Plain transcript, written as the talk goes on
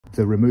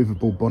The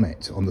removable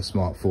bonnet on the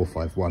Smart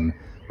 451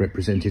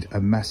 represented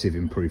a massive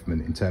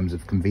improvement in terms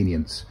of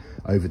convenience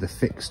over the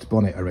fixed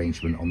bonnet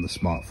arrangement on the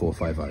Smart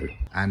 450,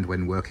 and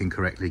when working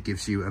correctly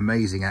gives you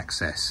amazing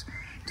access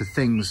to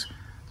things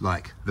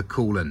like the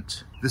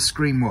coolant, the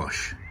screen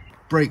wash,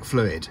 brake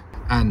fluid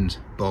and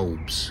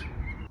bulbs.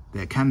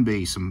 There can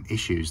be some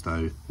issues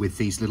though with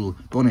these little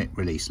bonnet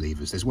release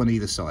levers. There's one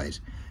either side,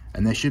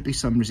 and there should be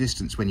some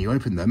resistance when you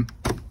open them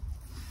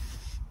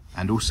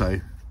and also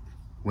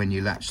when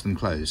you latch them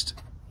closed.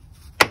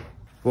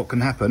 What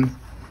can happen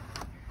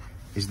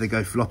is they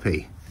go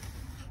floppy,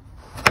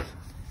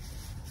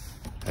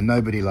 and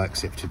nobody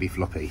likes it to be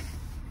floppy.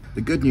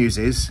 The good news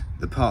is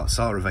the parts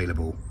are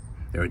available.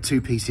 There are 2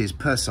 pieces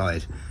per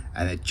side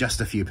and they're just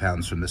a few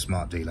pounds from the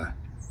Smart dealer.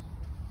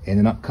 In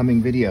an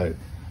upcoming video,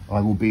 I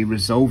will be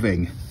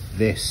resolving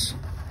this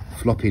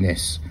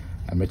floppiness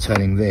and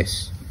returning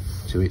this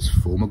to its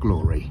former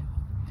glory.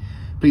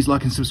 Please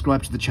like and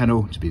subscribe to the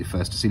channel to be the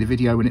first to see the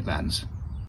video when it lands.